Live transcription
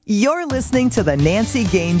You're listening to The Nancy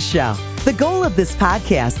Gaines Show. The goal of this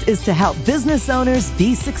podcast is to help business owners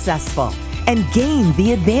be successful and gain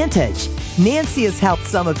the advantage. Nancy has helped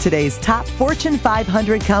some of today's top Fortune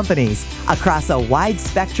 500 companies across a wide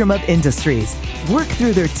spectrum of industries work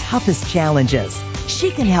through their toughest challenges.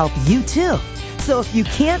 She can help you too. So if you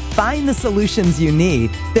can't find the solutions you need,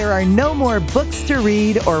 there are no more books to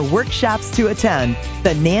read or workshops to attend.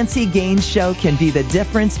 The Nancy Gaines Show can be the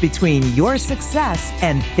difference between your success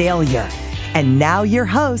and failure. And now your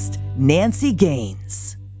host, Nancy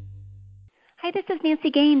Gaines. Hi, this is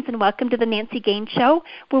Nancy Gaines, and welcome to the Nancy Gaines Show,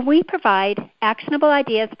 where we provide actionable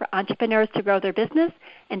ideas for entrepreneurs to grow their business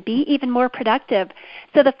and be even more productive.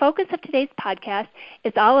 So the focus of today's podcast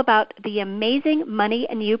is all about the amazing Money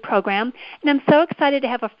and You program, and I'm so excited to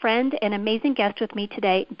have a friend and amazing guest with me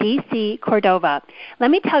today, DC Cordova.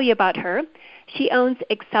 Let me tell you about her. She owns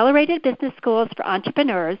Excellerated Business Schools for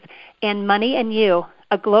Entrepreneurs and Money and You,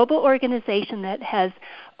 a global organization that has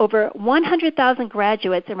over 100,000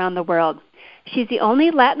 graduates around the world. She's the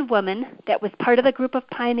only Latin woman that was part of the group of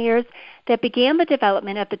pioneers that began the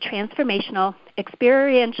development of the transformational,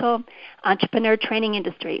 experiential entrepreneur training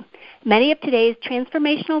industry. Many of today's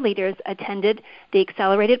transformational leaders attended the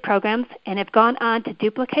accelerated programs and have gone on to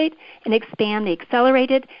duplicate and expand the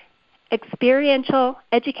accelerated experiential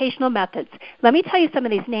educational methods. Let me tell you some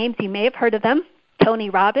of these names. You may have heard of them: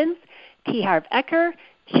 Tony Robbins, T. Harv Eker,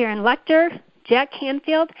 Sharon Lechter, Jack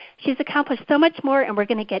Canfield. She's accomplished so much more, and we're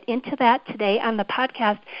going to get into that today on the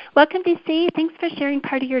podcast. Welcome, DC. Thanks for sharing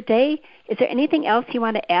part of your day. Is there anything else you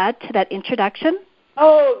want to add to that introduction?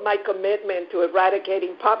 Oh, my commitment to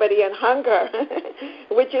eradicating poverty and hunger,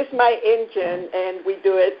 which is my engine, and we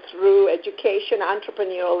do it through education,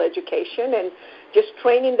 entrepreneurial education, and just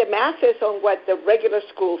training the masses on what the regular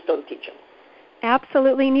schools don't teach them.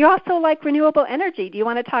 Absolutely. And you also like renewable energy. Do you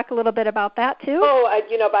want to talk a little bit about that, too?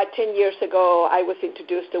 About 10 years ago, I was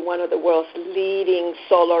introduced to one of the world's leading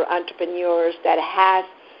solar entrepreneurs that has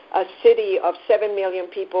a city of 7 million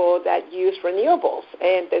people that use renewables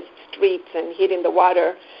and the streets and heating the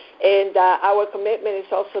water. And our commitment is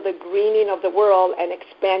also the greening of the world and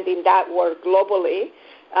expanding that work globally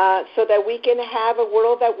so that we can have a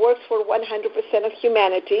world that works for 100% of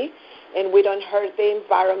humanity, and we don't hurt the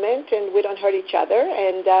environment, and we don't hurt each other.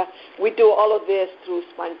 And we do all of this through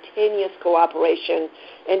spontaneous cooperation.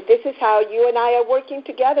 And this is how you and I are working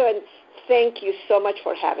together. And thank you so much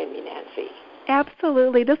for having me, Nancy.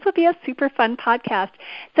 Absolutely. This will be a super fun podcast.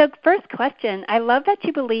 So first question, I love that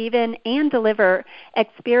you believe in and deliver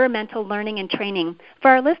experimental learning and training. For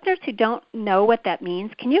our listeners who don't know what that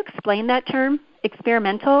means, can you explain that term,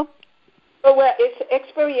 experimental? Well, it's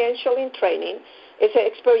experiential in training.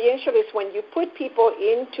 Experiential is when you put people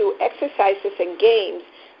into exercises and games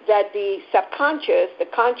that the subconscious, the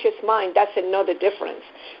conscious mind doesn't know the difference.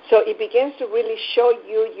 So it begins to really show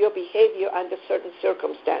you your behavior under certain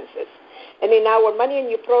circumstances. And in our Money and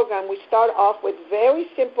You program, we start off with very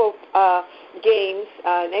simple games,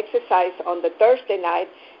 an exercise on the Thursday night,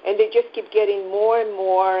 and they just keep getting more and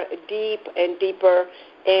more deep and deeper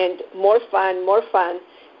and more fun.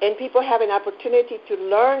 And people have an opportunity to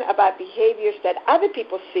learn about behaviors that other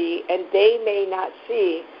people see and they may not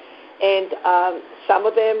see. And some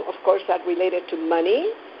of them, of course, are related to money,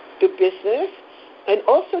 to business, and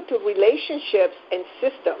also to relationships and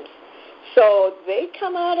systems. So they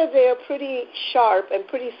come out of there pretty sharp and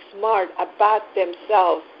pretty smart about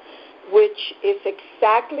themselves, which is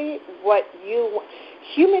exactly what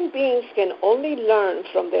human beings can only learn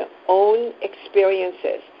from their own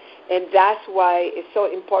experiences. And that's why it's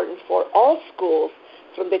so important for all schools,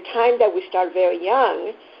 from the time that we start very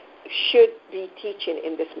young, should be teaching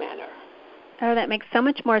in this manner. Oh, that makes so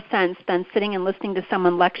much more sense than sitting and listening to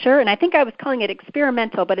someone lecture. And I think I was calling it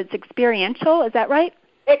experimental, but it's experiential. Is that right?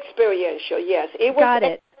 Experiential, yes. It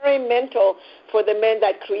was experimental for the man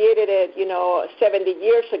that created it, 70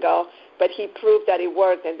 years ago, but he proved that it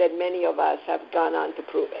worked, and then many of us have gone on to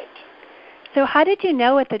prove it. So how did you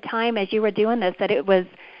know at the time as you were doing this that it was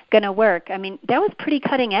going to work? I mean, that was pretty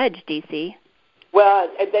cutting edge, DC. Well,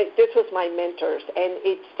 this was my mentors, and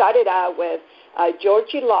it started out with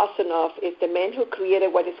Georgi Lawsonoff is the man who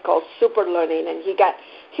created what is called super learning, and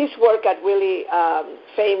his work got really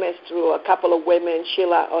famous through a couple of women,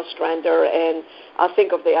 Sheila Ostrander, and I'll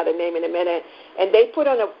think of the other name in a minute. And they put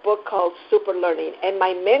on a book called Super Learning. And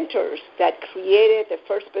my mentors that created the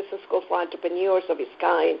first business school for entrepreneurs of its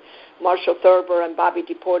kind, Marshall Thurber and Bobby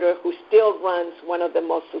DePorter, who still runs one of the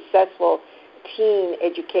most successful teen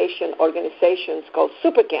education organizations called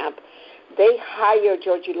Super Camp, they hired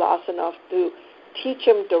Georgi Lawsonoff to teach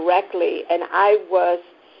them directly. And I was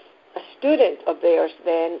a student of theirs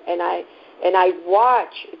then, and And I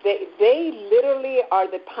watch, they literally are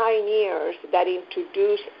the pioneers that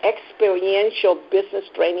introduced experiential business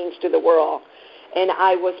trainings to the world. And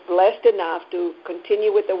I was blessed enough to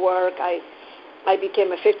continue with the work. I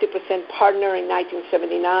became a 50% partner in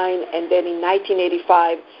 1979, and then in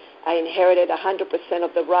 1985, I inherited 100%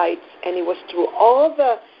 of the rights. And it was through all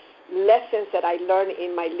the lessons that I learned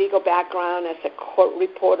in my legal background as a court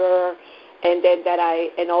reporter, and then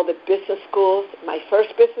and all the business schools, my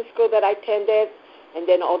first business school that I attended, and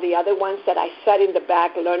then all the other ones that I sat in the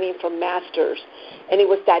back learning from masters. And it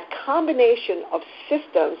was that combination of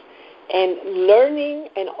systems and learning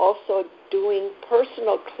and also doing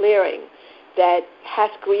personal clearing that has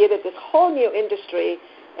created this whole new industry.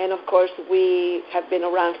 And, of course, we have been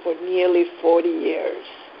around for nearly 40 years.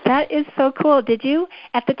 That is so cool.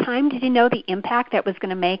 At the time, did you know the impact that was going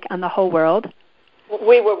to make on the whole world?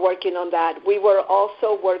 We were working on that. We were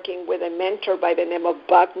also working with a mentor by the name of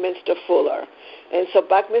Buckminster Fuller. And so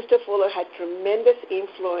Buckminster Fuller had tremendous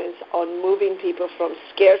influence on moving people from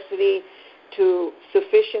scarcity to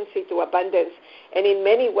sufficiency to abundance. And in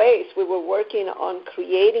many ways, we were working on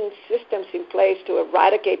creating systems in place to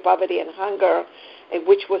eradicate poverty and hunger,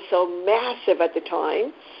 which was so massive at the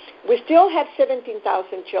time. We still have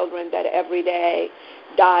 17,000 children that every day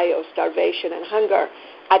die of starvation and hunger.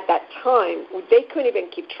 At that time, they couldn't even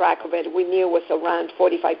keep track of it. We knew it was around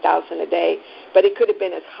 45,000 a day, but it could have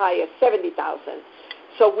been as high as 70,000.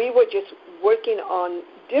 So we were just working on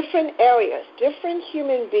different areas. Different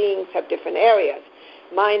human beings have different areas.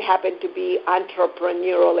 Mine happened to be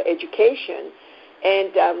entrepreneurial education,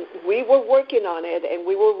 and we were working on it, and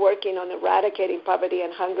we were working on eradicating poverty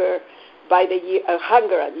and hunger by the year,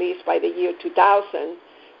 at least by the year 2000.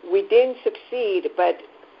 We didn't succeed, but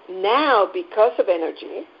now, because of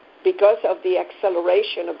energy, because of the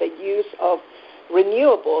acceleration of the use of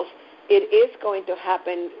renewables, it is going to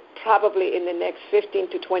happen probably in the next 15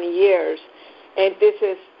 to 20 years. And this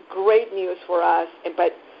is great news for us.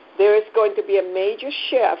 But there is going to be a major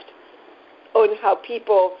shift on how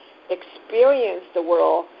people experience the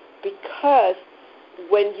world, because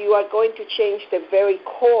when you are going to change the very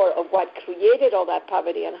core of what created all that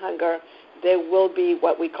poverty and hunger, there will be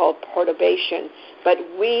what we call perturbation. But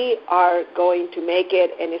we are going to make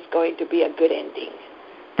it, and it's going to be a good ending.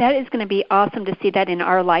 That is going to be awesome to see that in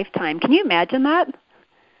our lifetime. Can you imagine that?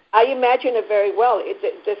 I imagine it very well.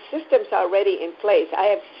 The system's already in place. I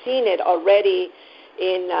have seen it already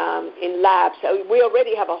in labs. We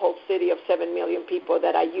already have a whole city of 7 million people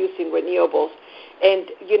that are using renewables. And,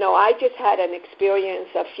 I just had an experience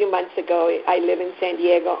a few months ago. I live in San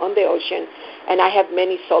Diego on the ocean, and I have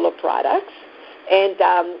many solar products. And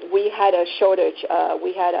we had a shortage.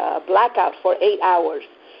 We had a blackout for 8 hours.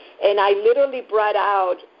 And I literally brought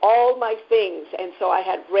out all my things. And so I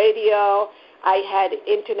had radio, I had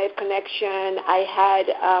internet connection, I had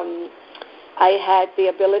the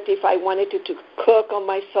ability, if I wanted to cook on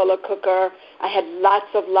my solar cooker. I had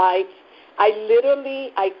lots of lights. I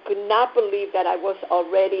could not believe that I was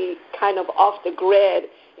already kind of off the grid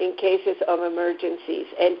in cases of emergencies.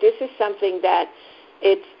 And this is something that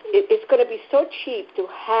it's going to be so cheap to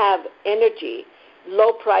have energy,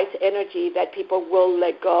 low-price energy, that people will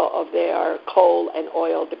let go of their coal and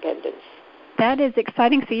oil dependence. That is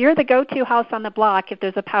exciting. So you're the go-to house on the block if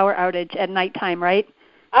there's a power outage at nighttime, right?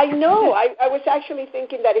 I know. I was actually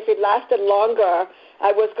thinking that if it lasted longer,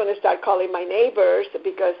 I was going to start calling my neighbors,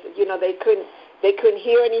 because they couldn't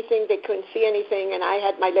hear anything, they couldn't see anything, and I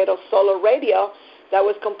had my little solar radio that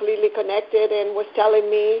was completely connected and was telling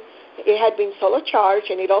me it had been solar charged,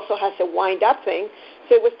 and it also has a wind up thing,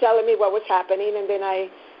 so it was telling me what was happening, and then I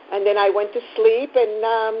went to sleep,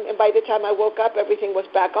 and by the time I woke up, everything was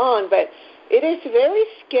back on. But it is very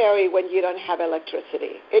scary when you don't have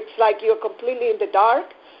electricity. It's like you're completely in the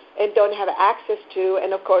dark and don't have access to,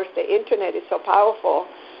 and of course the internet is so powerful.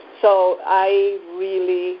 So I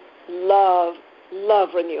really love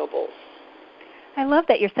renewables. I love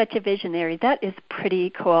that you're such a visionary. That is pretty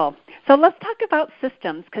cool. So let's talk about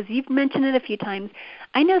systems, because you've mentioned it a few times.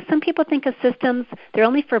 I know some people think of systems, they're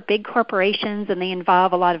only for big corporations, and they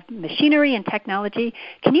involve a lot of machinery and technology.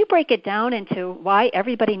 Can you break it down into why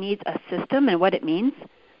everybody needs a system and what it means?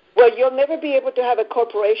 Well, you'll never be able to have a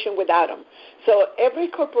corporation without them. So every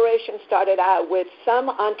corporation started out with some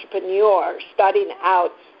entrepreneur starting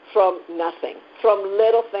out from nothing, from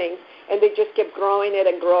little things, and they just kept growing it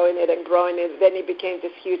and growing it and growing it. Then it became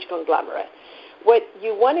this huge conglomerate. What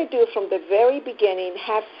you want to do from the very beginning,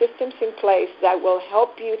 have systems in place that will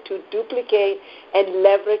help you to duplicate and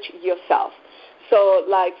leverage yourself. So,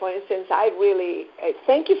 like, for instance,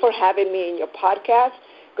 thank you for having me in your podcast,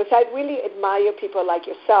 because I really admire people like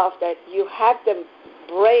yourself that you have the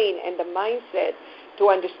brain and the mindset to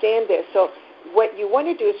understand this. So what you want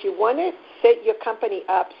to do is you want to set your company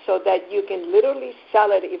up so that you can literally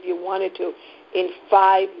sell it if you wanted to in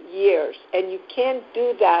 5 years. And you can't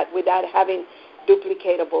do that without having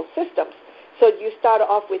duplicatable systems. So you start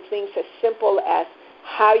off with things as simple as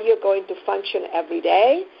how you're going to function every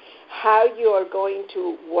day, how you are going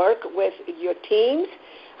to work with your teams,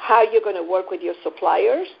 how you're going to work with your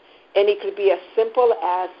suppliers. And it could be as simple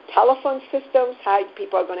as telephone systems, how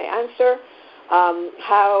people are going to answer,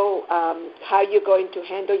 how you're going to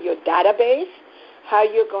handle your database, how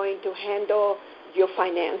you're going to handle your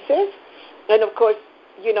finances. And, of course,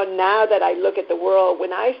 now that I look at the world,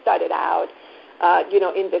 when I started out,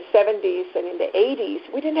 in the 70s and in the 80s,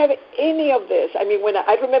 we didn't have any of this. I mean,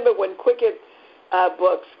 I remember when Quicket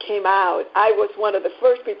books came out, I was one of the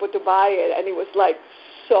first people to buy it, and it was like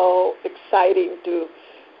so exciting to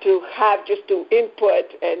have just to input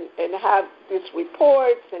and have these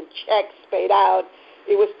reports and checks paid out.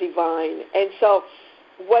 It was divine. And so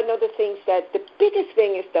one of the things that the biggest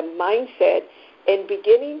thing is the mindset and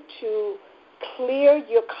beginning to clear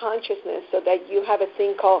your consciousness so that you have a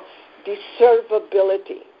thing called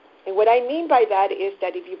deservability. And what I mean by that is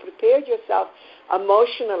that if you prepare yourself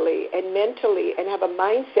emotionally and mentally and have a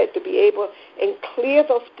mindset to be able and clear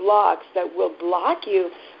those blocks that will block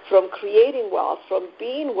you from creating wealth, from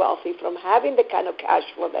being wealthy, from having the kind of cash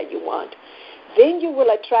flow that you want, then you will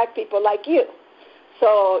attract people like you.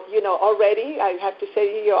 So, already I have to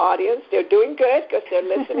say to your audience, they're doing good because they're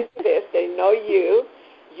listening to this. They know you.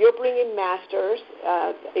 You're bringing masters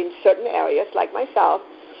in certain areas like myself,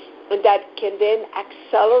 and that can then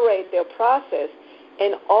accelerate their process.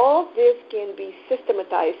 And all this can be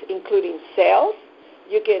systematized, including sales.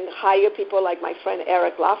 You can hire people like my friend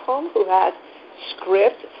Eric Lofholm, who has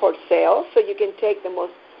script for sales. So you can take the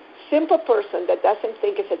most simple person that doesn't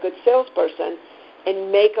think is a good salesperson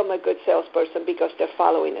and make them a good salesperson because they're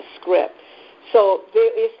following a script. So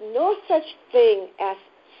there is no such thing as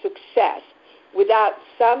success without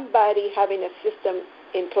somebody having a system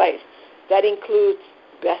in place. That includes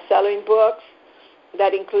best-selling books.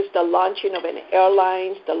 That includes the launching of an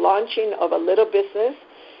airline, the launching of a little business.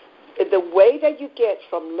 The way that you get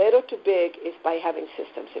from little to big is by having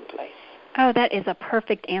systems in place. Oh, that is a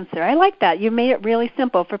perfect answer. I like that. You made it really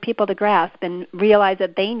simple for people to grasp and realize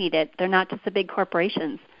that they need it. They're not just the big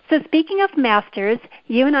corporations. So speaking of masters,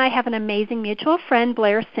 you and I have an amazing mutual friend,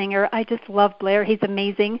 Blair Singer. I just love Blair. He's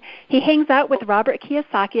amazing. He hangs out with Robert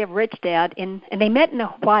Kiyosaki of Rich Dad, and they met in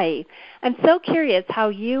Hawaii. I'm so curious how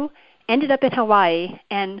you ended up in Hawaii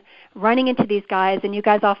and running into these guys, and you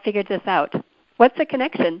guys all figured this out. What's the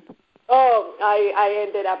connection? Oh, I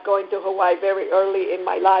ended up going to Hawaii very early in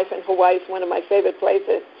my life, and Hawaii is one of my favorite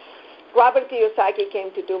places. Robert Kiyosaki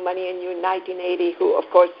came to do Money and You in 1980, who, of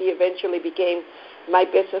course, he eventually became my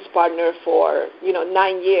business partner for,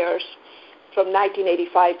 9 years, from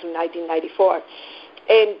 1985 to 1994.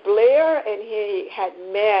 And Blair and he had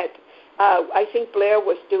met. I think Blair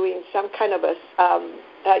was doing some kind of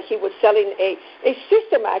he was selling a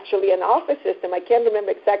system, actually, an office system. I can't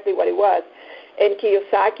remember exactly what it was. And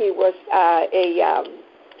Kiyosaki was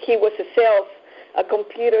a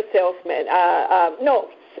computer salesman,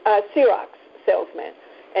 Xerox salesman.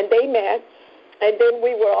 And they met, and then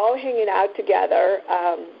we were all hanging out together,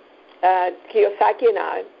 Kiyosaki and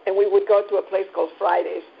I, and we would go to a place called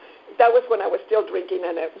Fridays. That was when I was still drinking,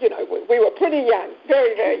 and we were pretty young,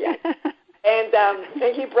 very, very young.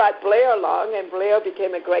 And he brought Blair along, and Blair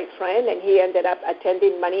became a great friend, and he ended up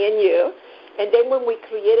attending Money and You. And then when we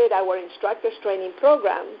created our instructors training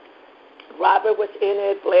program, Robert was in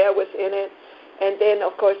it, Blair was in it. And then,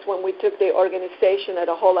 of course, when we took the organization at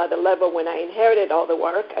a whole other level, when I inherited all the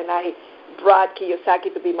work and I brought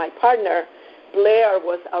Kiyosaki to be my partner, Blair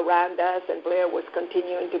was around us, and Blair was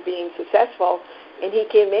continuing to being successful. And he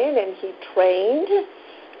came in and he trained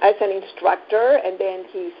as an instructor, and then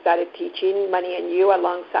he started teaching Money and You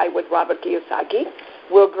alongside with Robert Kiyosaki.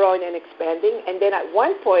 We're growing and expanding. And then at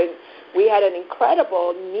one point, we had an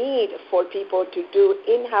incredible need for people to do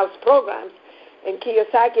in-house programs, and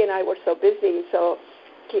Kiyosaki and I were so busy, so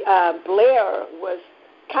Blair was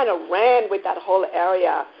kind of ran with that whole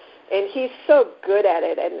area, and he's so good at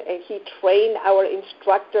it, and he trained our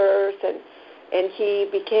instructors, and he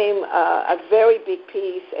became a very big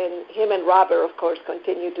piece, and him and Robert, of course,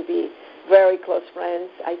 continue to be very close friends,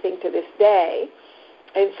 I think, to this day.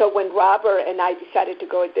 And so when Robert and I decided to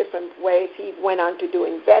go different ways, he went on to do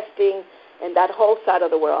investing and that whole side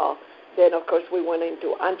of the world. Then, of course, we went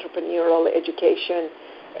into entrepreneurial education.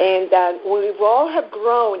 And we all have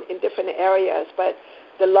grown in different areas, but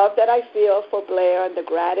the love that I feel for Blair and the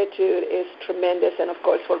gratitude is tremendous, and, of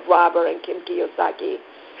course, for Robert and Kim Kiyosaki,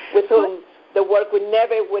 with whom the work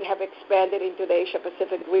would have expanded into the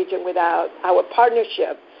Asia-Pacific region without our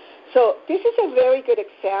partnership. So this is a very good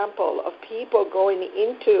example of people going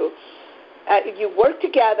into, you work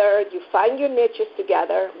together, you find your niches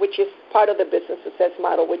together, which is part of the business success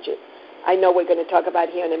model, which is, I know we're going to talk about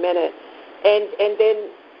here in a minute.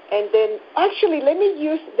 And then actually, let me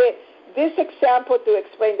use this example to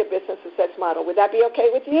explain the business success model. Would that be okay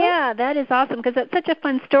with you? Yeah, that is awesome because it's such a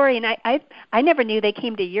fun story, and I never knew they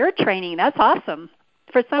came to your training. That's awesome.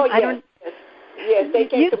 For some, yes, they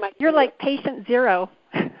came to my. You're like patient zero.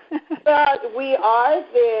 Well, we all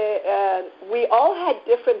had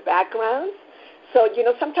different backgrounds, so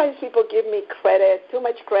sometimes people give me credit, too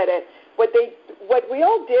much credit. What we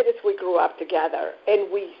all did is we grew up together,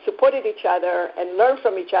 and we supported each other and learned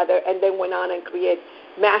from each other, and then went on and create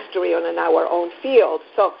mastery on our own field.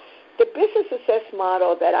 So the business success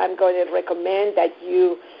model that I'm going to recommend that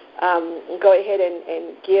you go ahead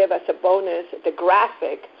and give as a bonus, the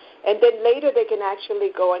graphic, and then later they can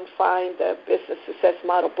actually go and find the business success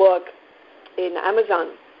model book in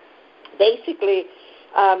Amazon. Basically,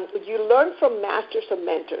 you learn from masters and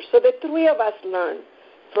mentors. So the three of us learned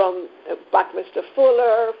from Buckminster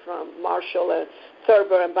Fuller, from Marshall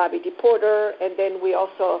Thurber and Bobby DePorter, and then we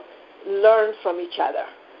also learn from each other.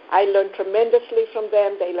 I learned tremendously from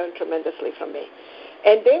them. They learned tremendously from me.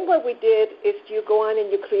 And then what we did is you go on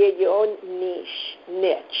and you create your own niche.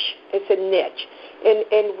 It's a niche.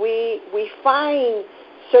 And we find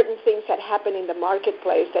certain things that happen in the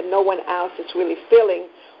marketplace that no one else is really feeling,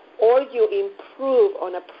 or you improve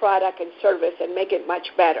on a product and service and make it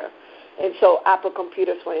much better. And so Apple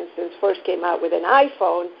Computers, for instance, first came out with an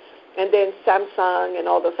iPhone, and then Samsung and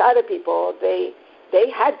all those other people, they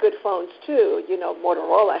had good phones too.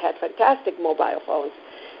 Motorola had fantastic mobile phones.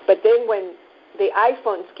 But then when the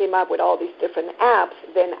iPhones came up with all these different apps,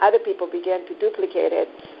 then other people began to duplicate it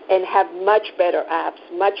and have much better apps,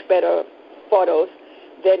 much better photos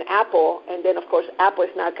than Apple. And then, of course, Apple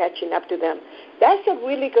is now catching up to them. That's a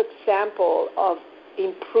really good sample of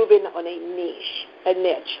improving on a niche.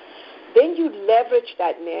 Then you leverage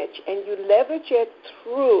that niche, and you leverage it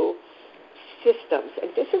through systems.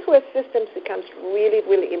 And this is where systems becomes really,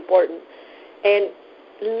 really important. And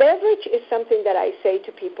leverage is something that I say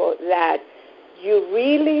to people that you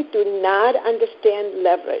really do not understand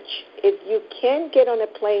leverage. If you can get on a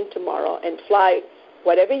plane tomorrow and fly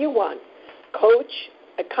whatever you want, coach,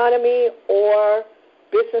 economy, or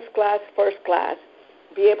business class, first class,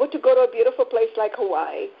 be able to go to a beautiful place like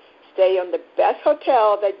Hawaii, stay on the best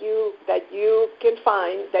hotel that you can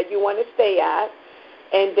find that you want to stay at,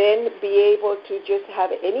 and then be able to just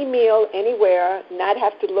have any meal anywhere, not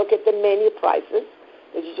have to look at the menu prices,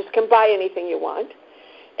 that you just can buy anything you want,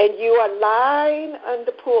 and you are lying on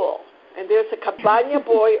the pool, and there's a cabana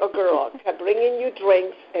boy or girl bringing you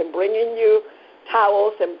drinks and bringing you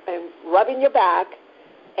towels and rubbing your back,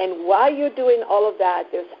 and while you're doing all of that,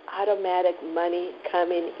 there's automatic money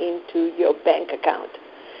coming into your bank account.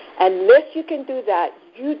 Unless you can do that,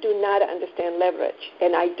 you do not understand leverage.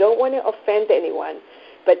 And I don't want to offend anyone,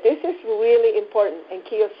 but this is really important. And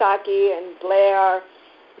Kiyosaki and Blair,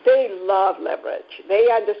 they love leverage. They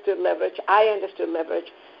understood leverage. I understood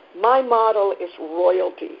leverage. My model is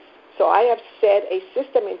royalties. So I have set a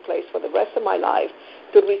system in place for the rest of my life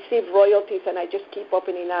to receive royalties, and I just keep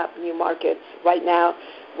opening up new markets. Right now,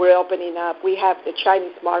 we're opening up. We have the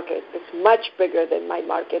Chinese market. It's much bigger than my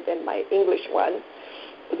market, than my English one.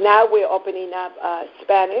 Now we're opening up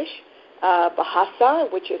Spanish,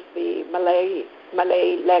 Bahasa, which is the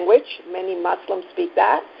Malay language. Many Muslims speak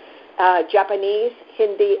that. Japanese,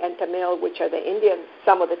 Hindi, and Tamil, which are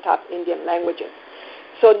some of the top Indian languages.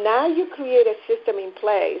 So now you create a system in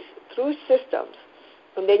place through systems,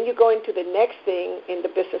 and then you go into the next thing in the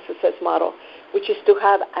business success model, which is to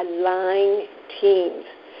have aligned teams.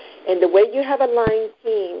 And the way you have aligned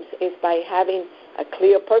teams is by having a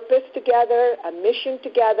clear purpose together, a mission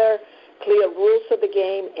together, clear rules of the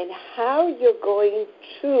game, and how you're going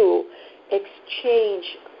to exchange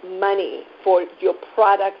money for your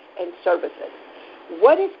products and services.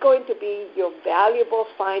 What is going to be your valuable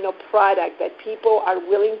final product that people are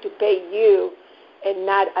willing to pay you and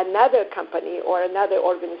not another company or another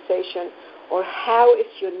organization? Or how is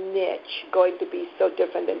your niche going to be so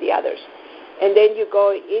different than the others? And then you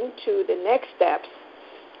go into the next steps,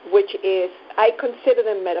 which is, I consider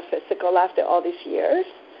them metaphysical after all these years,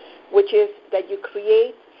 which is that you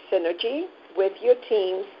create synergy with your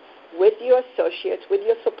teams, with your associates, with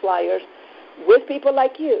your suppliers, with people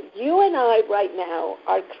like you. You and I right now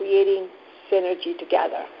are creating synergy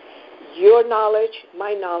together. your knowledge,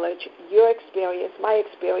 your experience,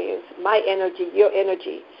 my energy, your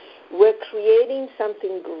energy. We're creating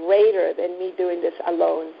something greater than me doing this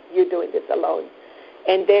alone, you doing this alone.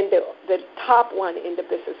 And then the top one in the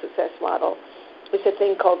business success model is a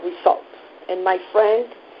thing called results. And my friend,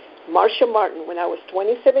 Marsha Martin, when I was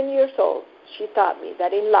 27 years old, she taught me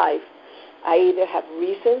that in life, I either have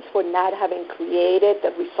reasons for not having created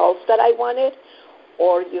the results that I wanted,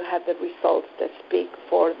 or you have the results that speak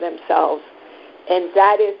for themselves. And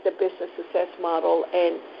that is the business success model.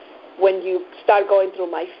 And when you start going through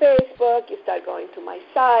my Facebook, you start going to my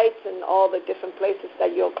sites and all the different places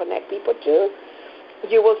that you'll connect people to,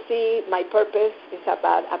 you will see my purpose is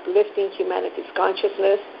about uplifting humanity's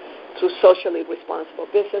consciousness through socially responsible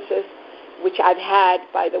businesses, which I've had,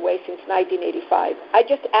 by the way, since 1985. I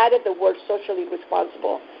just added the word socially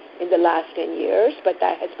responsible in the last 10 years, but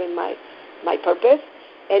that has been my purpose.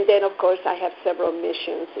 And then, of course, I have several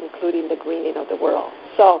missions, including the greening of the world.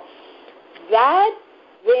 So that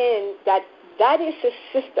is a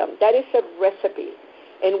system, that is a recipe.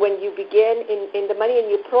 And when you begin in the Money and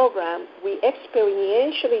You program, we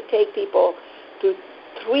experientially take people to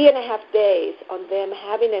 3.5 days on them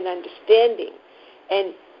having an understanding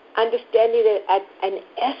and understanding it at an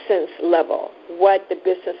essence level what the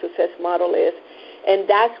business success model is. And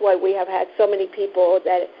that's why we have had so many people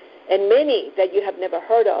and many that you have never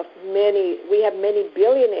heard of. We have many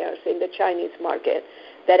billionaires in the Chinese market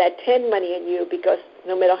that attend Money and You, because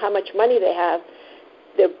no matter how much money they have,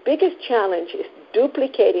 their biggest challenge is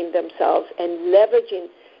duplicating themselves and leveraging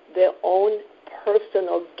their own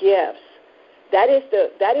personal gifts. That is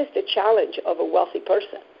the challenge of a wealthy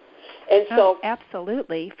person. And so,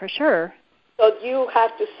 absolutely, for sure. So you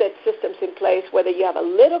have to set systems in place, whether you have a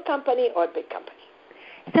little company or a big company.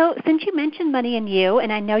 So since you mentioned Money and You,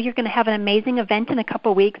 and I know you're going to have an amazing event in a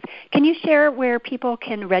couple weeks, can you share where people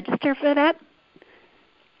can register for that?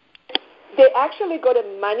 They actually go to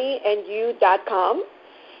moneyandyou.com,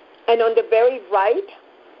 and on the very right,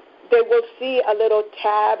 they will see a little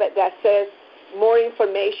tab that says more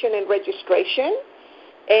information and registration.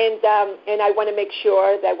 And I want to make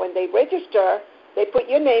sure that when they register, they put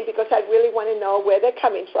your name, because I really want to know where they're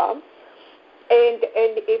coming from. And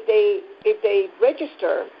if they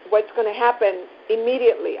register, what's going to happen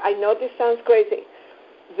immediately? I know this sounds crazy.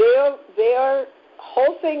 Their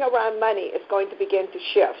whole thing around money is going to begin to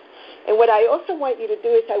shift. And what I also want you to do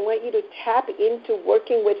is I want you to tap into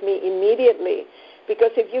working with me immediately,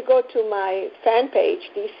 because if you go to my fan page,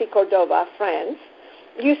 DC Cordova Friends,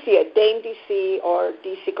 you see it, Dame DC or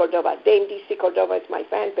DC Cordova. Dame DC Cordova is my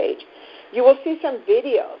fan page. You will see some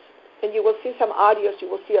videos, and you will see some audios. You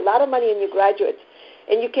will see a lot of Money and You graduates,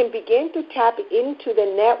 and you can begin to tap into the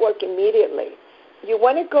network immediately. You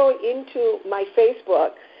want to go into my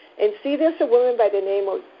Facebook and see there's a woman by the name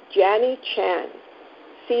of Janie Chan,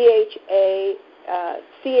 C-H-A-N.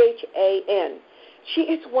 She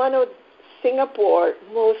is one of Singapore's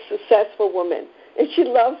most successful women, and she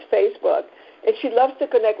loves Facebook, and she loves to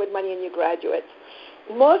connect with Money and You graduates.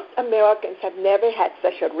 Most Americans have never had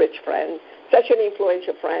such a rich friend, such an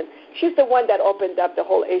influential friend. She's the one that opened up the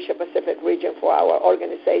whole Asia-Pacific region for our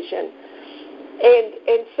organization.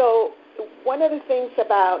 And so one of the things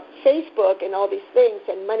about Facebook and all these things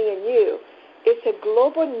and Money and You, it's a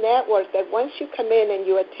global network that once you come in and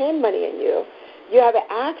you attend Money and You, you have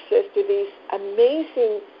access to these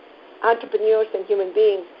amazing entrepreneurs and human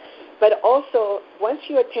beings. But also, once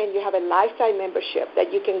you attend, you have a lifetime membership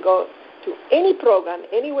that you can go to any program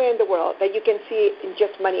anywhere in the world that you can see in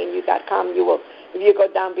just moneyandyou.com. If you go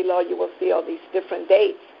down below, you will see all these different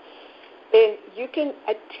dates. And you can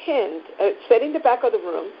attend, sit in the back of the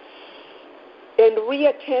room, and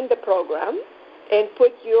re-attend the program and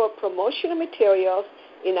put your promotional materials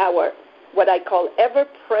in our, what I call,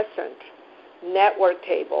 ever-present network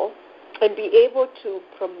table, and be able to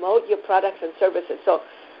promote your products and services. So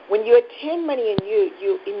when you attend Money and You,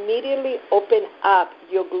 you immediately open up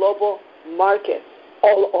your global market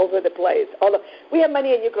all over the place. We have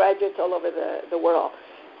Money and You graduates all over the world.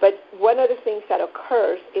 But one of the things that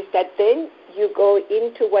occurs is that then you go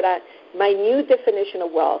into my new definition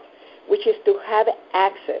of wealth, which is to have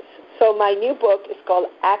access. So my new book is called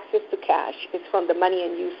Access to Cash. It's from the Money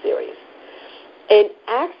and You series. And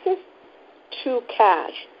access to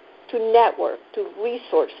cash, to network, to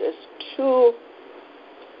resources, to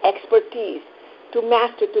expertise, to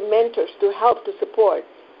master, to mentors, to help, to support,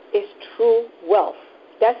 is true wealth.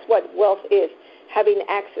 That's what wealth is, having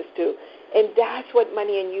access to. And that's what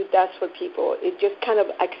Money and You does for people. It just kind of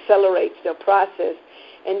accelerates the process.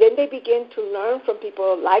 And then they begin to learn from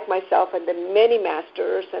people like myself and the many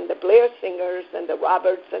masters and the Blair Singers and the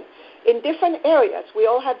Roberts, and in different areas. We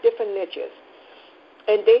all have different niches.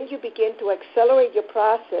 And then you begin to accelerate your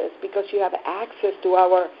process because you have access to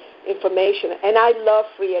our information. And I love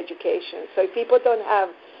free education. So if people don't have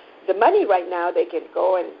the money right now, they can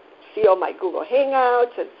go and see all my Google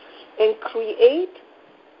Hangouts and create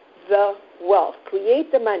the wealth,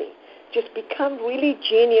 create the money. Just become really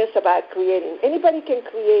genius about creating. Anybody can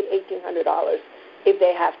create $1,800 if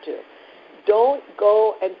they have to. Don't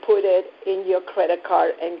go and put it in your credit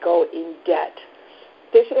card and go in debt.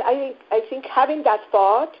 I think having that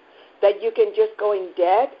thought that you can just go in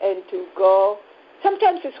debt and to go,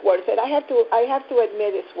 sometimes it's worth it. I have to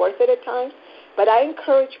admit it's worth it at times. But I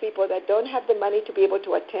encourage people that don't have the money to be able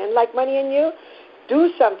to attend like Money and You,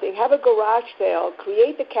 do something. Have a garage sale.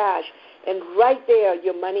 Create the cash. And right there,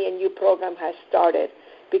 your Money and You program has started.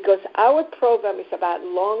 Because our program is about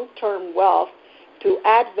long-term wealth to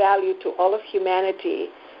add value to all of humanity,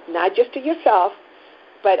 not just to yourself,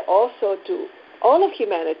 but also to all of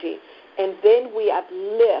humanity. And then we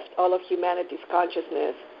uplift all of humanity's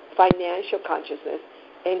consciousness, financial consciousness,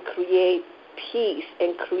 and create peace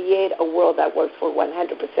and create a world that works for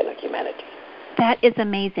 100% of humanity. That is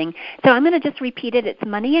amazing. So I'm going to just repeat it. It's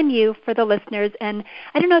Money and You for the listeners. And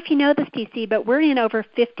I don't know if you know this, DC, but we're in over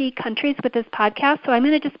 50 countries with this podcast. So I'm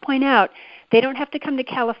going to just point out, they don't have to come to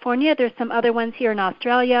California. There's some other ones here in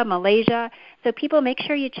Australia, Malaysia. So people, make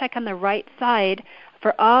sure you check on the right side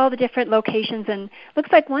for all the different locations. And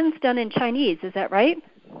looks like one's done in Chinese. Is that right?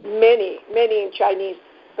 Many in Chinese.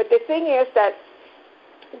 But the thing is that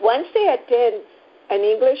once they attend an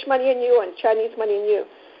English Money and You and Chinese Money and You,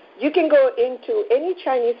 you can go into any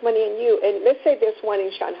Chinese Money and You, and let's say there's one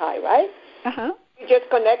in Shanghai, right? Uh-huh. You just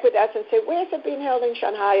connect with us and say, where is it being held in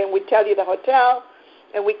Shanghai? And we tell you the hotel,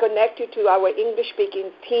 and we connect you to our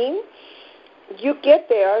English-speaking team. You get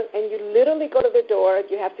there, and you literally go to the door.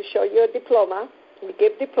 You have to show your diploma. We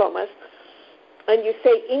give diplomas. And you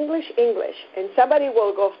say English, and somebody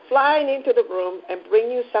will go flying into the room and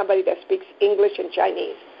bring you somebody that speaks English and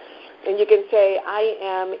Chinese. And you can say, I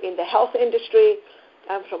am in the health industry.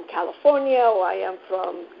 I'm from California, or I am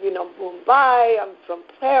from, Mumbai. I'm from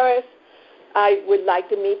Paris. I would like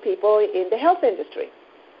to meet people in the health industry.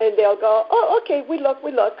 And they'll go, oh, okay, we look.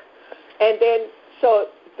 And then, so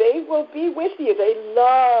they will be with you. They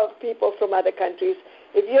love people from other countries.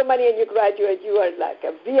 If you're Money and You graduate, you are like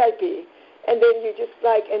a VIP. And then you just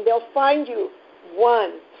and they'll find you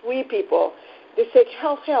 3 people. They say,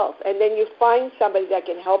 help. And then you find somebody that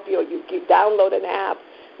can help you, or you download an app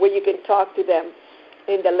where you can talk to them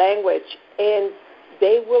in the language, and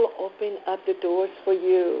they will open up the doors for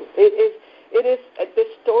you. It is the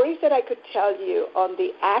stories that I could tell you on the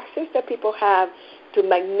access that people have to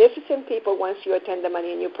magnificent people once you attend the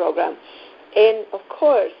Money and You program. And, of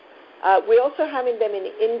course, we're also having them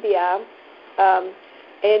in India,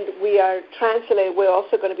 and we are translating. We're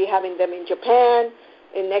also going to be having them in Japan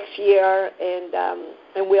in next year,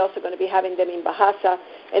 and we're also going to be having them in Bahasa.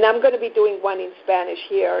 And I'm going to be doing one in Spanish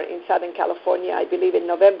here in Southern California, I believe, in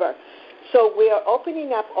November. So we are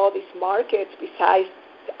opening up all these markets besides.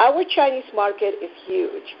 Our Chinese market is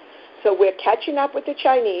huge. So we're catching up with the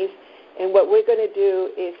Chinese, and what we're going to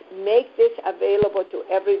do is make this available to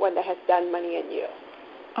everyone that has done Money and You.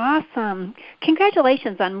 Awesome.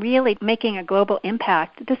 Congratulations on really making a global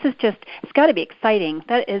impact. This is it's got to be exciting.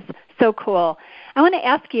 That is so cool. I want to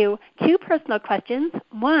ask you 2 personal questions.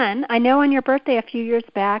 One, I know on your birthday a few years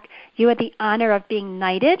back, you had the honor of being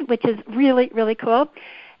knighted, which is really, really cool.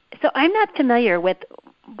 So I'm not familiar with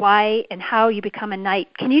why and how you become a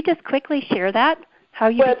knight. Can you just quickly share that? How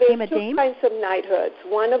you became a dame? Well, there's 2 kinds of knighthoods.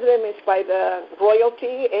 One of them is by the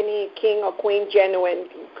royalty. Any king or queen, genuine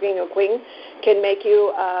king or queen, can make you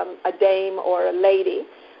a dame or a lady.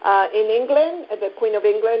 In England, the Queen of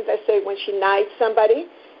England, let's say when she knights somebody,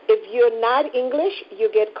 if you're not English, you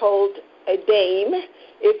get called a dame.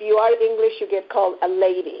 If you are English, you get called a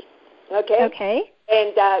lady. Okay.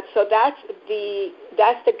 And so that's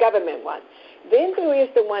the government one. Then there is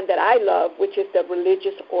the one that I love, which is the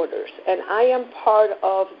religious orders. And I am part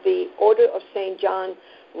of the Order of St. John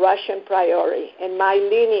Russian Priory. And my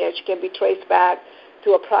lineage can be traced back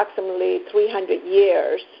to approximately 300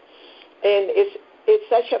 years. And it's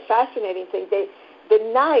such a fascinating thing.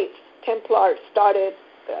 The Knights Templar started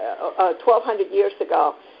 1,200 years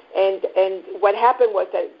ago. And what happened was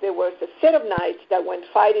that there was a set of knights that went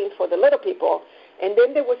fighting for the little people. And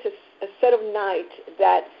then there was a set of knights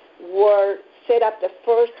that were set up the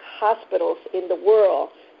first hospitals in the world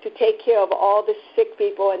to take care of all the sick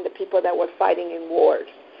people and the people that were fighting in wars.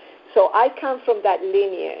 So I come from that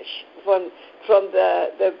lineage,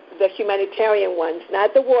 the humanitarian ones,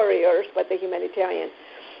 not the warriors, but the humanitarians.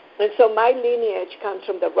 And so my lineage comes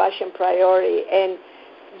from the Russian priority, and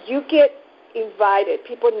you get invited.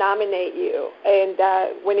 People nominate you. And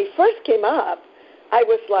when it first came up, I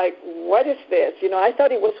was like, what is this? I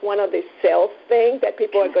thought it was one of the sales things that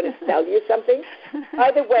people are going to sell you something.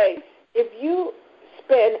 By the way, if you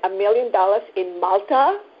spend $1 million in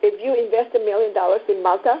Malta, if you invest $1 million in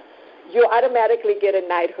Malta, you automatically get a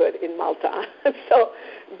knighthood in Malta. So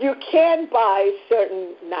you can buy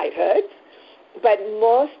certain knighthoods, but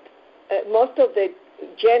most of the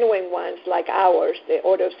genuine ones, like ours, the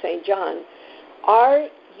Order of St. John,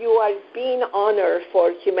 you are being honored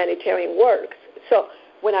for humanitarian works. So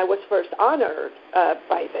when I was first honored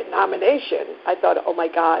by the nomination, I thought, oh, my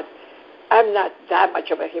God, I'm not that much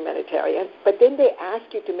of a humanitarian. But then they ask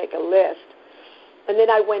you to make a list. And then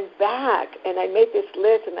I went back, and I made this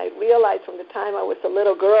list, and I realized from the time I was a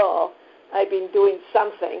little girl, I'd been doing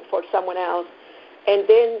something for someone else. And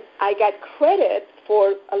then I got credit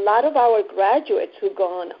for a lot of our graduates who've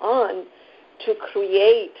gone on to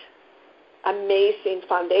create amazing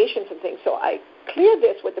foundations and things. So I cleared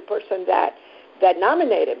this with the person that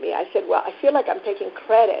nominated me. I said, well, I feel like I'm taking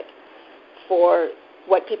credit for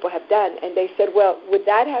what people have done. And they said, well, would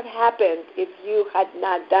that have happened if you had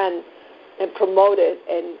not done and promoted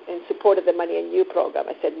and supported the Money and You program?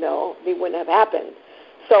 I said, no, it wouldn't have happened.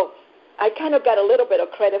 So I kind of got a little bit of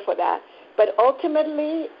credit for that. But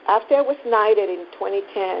ultimately, after I was knighted in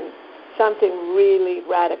 2010, something really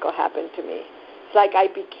radical happened to me. It's like I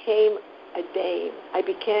became a dame. I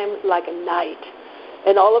became like a knight.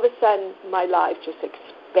 And all of a sudden, my life just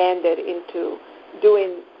expanded into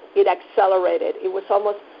doing it, accelerated. It was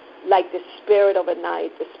almost like the spirit of a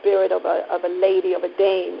knight, the spirit of a lady, of a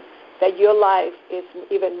dame, that your life is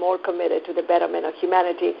even more committed to the betterment of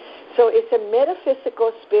humanity. So it's a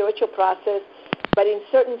metaphysical, spiritual process, but in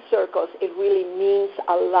certain circles, it really means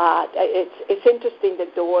a lot. It's interesting the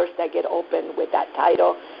doors that get opened with that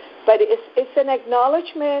title, but it's an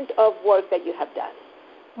acknowledgement of work that you have done.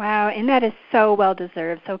 Wow, and that is so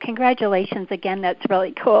well-deserved. So congratulations again. That's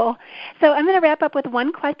really cool. So I'm going to wrap up with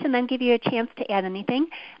one question, then give you a chance to add anything.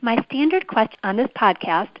 My standard question on this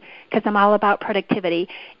podcast, because I'm all about productivity,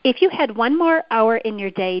 if you had one more hour in your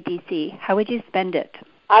day, DC, how would you spend it?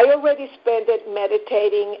 I already spend it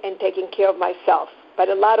meditating and taking care of myself, but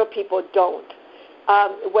a lot of people don't.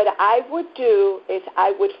 What I would do is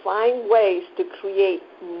I would find ways to create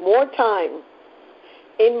more time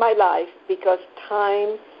in my life, because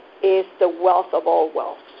time is the wealth of all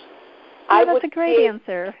wealths. Oh, that's a great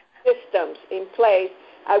answer. Systems in place.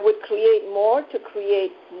 I would create more to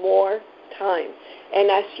create more time.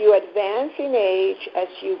 And as you advance in age, as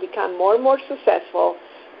you become more and more successful,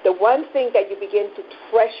 the one thing that you begin to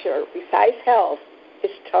treasure besides health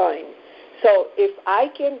is time. So if I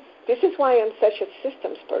can, this is why I'm such a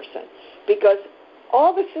systems person, because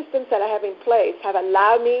all the systems that I have in place have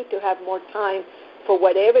allowed me to have more time for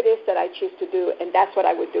whatever it is that I choose to do, and that's what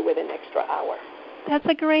I would do with an extra hour. That's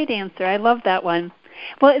a great answer. I love that one.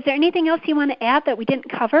 Well, is there anything else you want to add that we didn't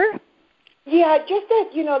cover? Yeah, just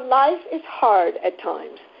that, life is hard at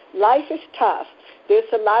times. Life is tough. There's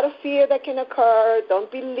a lot of fear that can occur.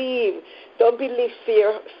 Don't believe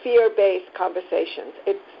fear-based conversations.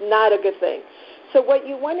 It's not a good thing. So what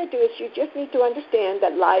you want to do is you just need to understand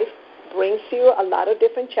that life brings you a lot of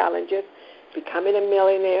different challenges. Becoming a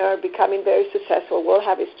millionaire, becoming very successful will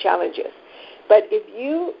have its challenges. But if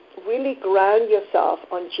you really ground yourself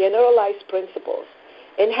on generalized principles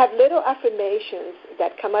and have little affirmations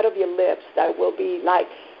that come out of your lips that will be like,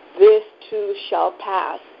 this too shall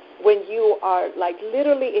pass, when you are like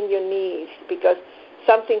literally in your knees because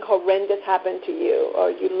something horrendous happened to you,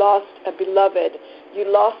 or you lost a beloved, you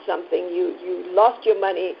lost something, you lost your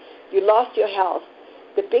money, you lost your health,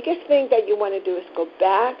 the biggest thing that you want to do is go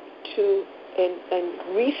back to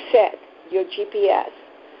and reset your GPS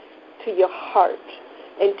to your heart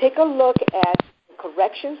and take a look at the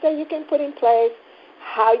corrections that you can put in place,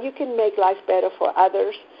 how you can make life better for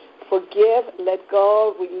others, forgive, let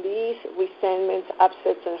go, release resentments,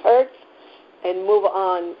 upsets, and hurts, and move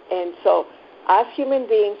on. And so as human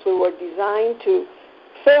beings, we were designed to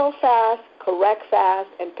fail fast, correct fast,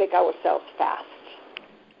 and pick ourselves fast.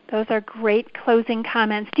 Those are great closing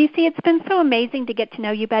comments. DC, it's been so amazing to get to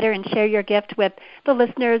know you better and share your gift with the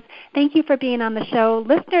listeners. Thank you for being on the show.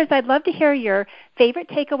 Listeners, I'd love to hear your favorite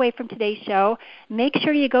takeaway from today's show. Make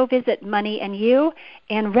sure you go visit Money and You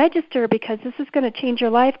and register, because this is going to change your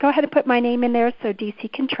life. Go ahead and put my name in there so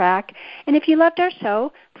DC can track. And if you loved our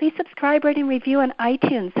show, please subscribe, rate, and review on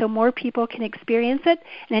iTunes so more people can experience it.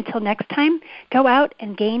 And until next time, go out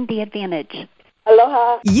and gain the advantage.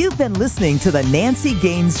 Aloha. You've been listening to the Nancy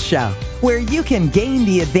Gaines Show, where you can gain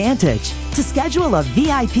the advantage. To schedule a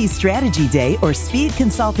VIP strategy day or speed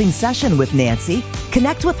consulting session with Nancy,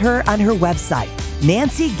 connect with her on her website,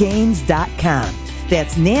 nancygaines.com.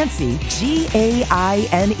 That's Nancy, Gaines.com.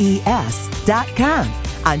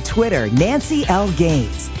 On Twitter, Nancy L.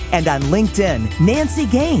 Gaines. And on LinkedIn, Nancy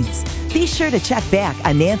Gaines. Be sure to check back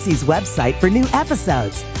on Nancy's website for new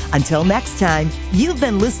episodes. Until next time, you've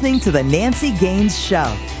been listening to The Nancy Gaines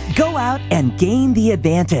Show. Go out and gain the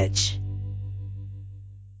advantage.